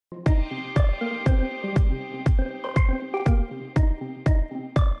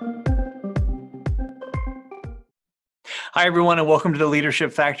Hi, everyone, and welcome to the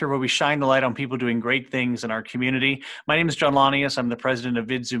Leadership Factor, where we shine the light on people doing great things in our community. My name is John Launius. I'm the president of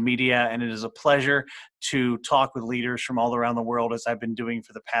Vidzu Media, and it is a pleasure to talk with leaders from all around the world, as I've been doing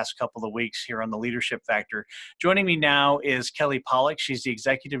for the past couple of weeks here on the Leadership Factor. Joining me now is Kelly Pollock. She's the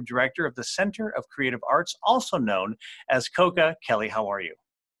executive director of the Center of Creative Arts, also known as COCA. Kelly, how are you?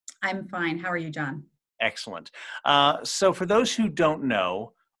 I'm fine. How are you, John? Excellent. So for those who don't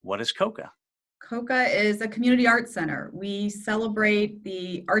know, what is COCA? COCA is a community arts center. We celebrate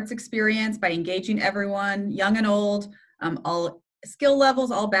the arts experience by engaging everyone, young and old, all skill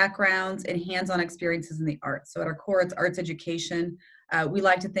levels, all backgrounds, and hands-on experiences in the arts. So at our core, it's arts education. We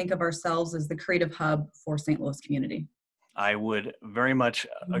like to think of ourselves as the creative hub for St. Louis community. I would very much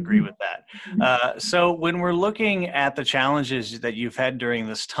agree with that. So when we're looking at the challenges that you've had during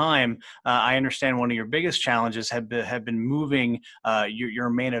this time, I understand one of your biggest challenges have been moving your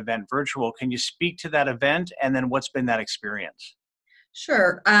main event virtual. Can you speak to that event, and then what's been that experience?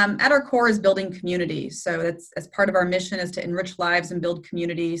 Sure. At our core is building community. So that's as part of our mission is to enrich lives and build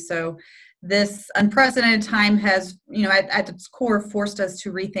community. So this unprecedented time has, at its core forced us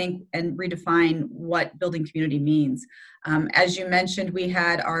to rethink and redefine what building community means. As you mentioned, we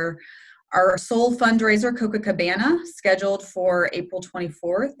had our sole fundraiser, Coca Cabana, scheduled for April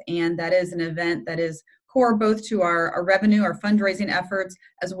 24th, and that is an event that is core both to our revenue, our fundraising efforts,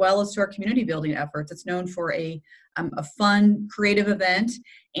 as well as to our community building efforts. It's known for a fun, creative event,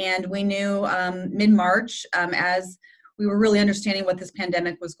 and we knew mid-March, as we were really understanding what this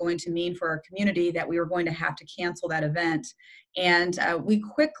pandemic was going to mean for our community, that we were going to have to cancel that event. And we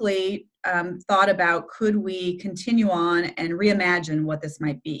quickly thought about, could we continue on and reimagine what this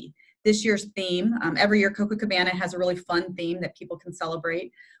might be? This year's theme, every year Coca Cabana has a really fun theme that people can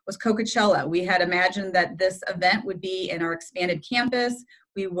celebrate, was Coachella. We had imagined that this event would be in our expanded campus.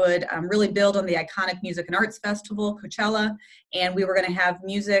 We would really build on the iconic music and arts festival, Coachella, and we were going to have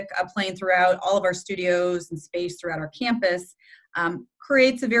music playing throughout all of our studios and space throughout our campus.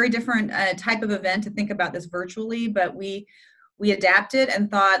 Creates a very different type of event to think about this virtually, but we adapted and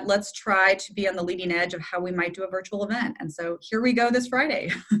thought, let's try to be on the leading edge of how we might do a virtual event. And so here we go this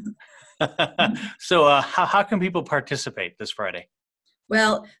Friday. So how can people participate this Friday?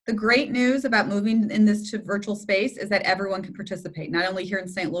 Well, the great news about moving in this to virtual space is that everyone can participate, not only here in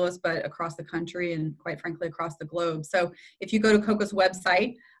St. Louis, but across the country and quite frankly, across the globe. So if you go to COCA's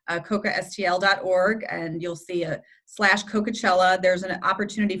website, cocastl.org, and you'll see a /Coachella, there's an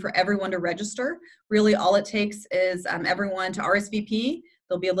opportunity for everyone to register. Really, all it takes is everyone to RSVP.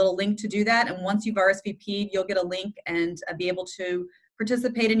 There'll be a little link to do that. And once you've RSVP'd, you'll get a link and be able to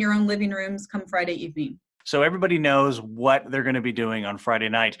participate in your own living rooms come Friday evening. So everybody knows what they're going to be doing on Friday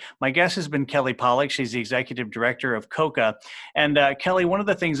night. My guest has been Kelly Pollock. She's the executive director of COCA. And Kelly, one of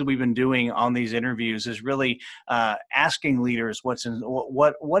the things that we've been doing on these interviews is really asking leaders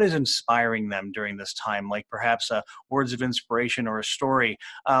what is inspiring them during this time, like perhaps words of inspiration or a story.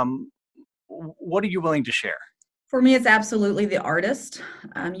 What are you willing to share? For me, it's absolutely the artist.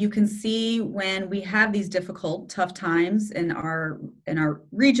 You can see when we have these difficult, tough times in our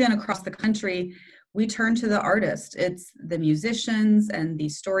region, across the country, we turn to the artist. It's the musicians and the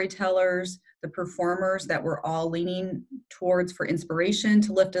storytellers, the performers that we're all leaning towards for inspiration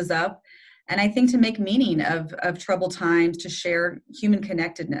to lift us up. And I think to make meaning of troubled times, to share human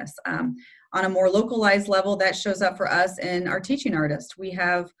connectedness. On a more localized level, that shows up for us in our teaching artists. We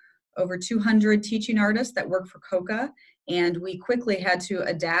have over 200 teaching artists that work for COCA, and we quickly had to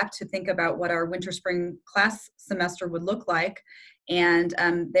adapt to think about what our winter-spring class semester would look like. And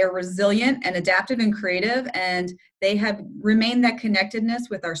they're resilient and adaptive and creative, and they have remained that connectedness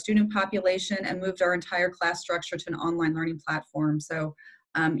with our student population and moved our entire class structure to an online learning platform. So,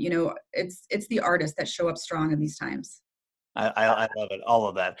 it's the artists that show up strong in these times. I love it, all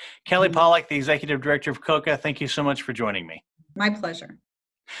of that. Kelly Pollock, the executive director of COCA, thank you so much for joining me. My pleasure.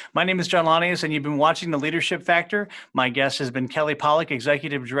 My name is John Launius, and you've been watching The Leadership Factor. My guest has been Kelly Pollock,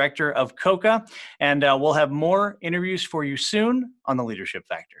 Executive Director of COCA, and we'll have more interviews for you soon on The Leadership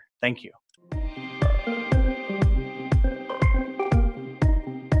Factor. Thank you.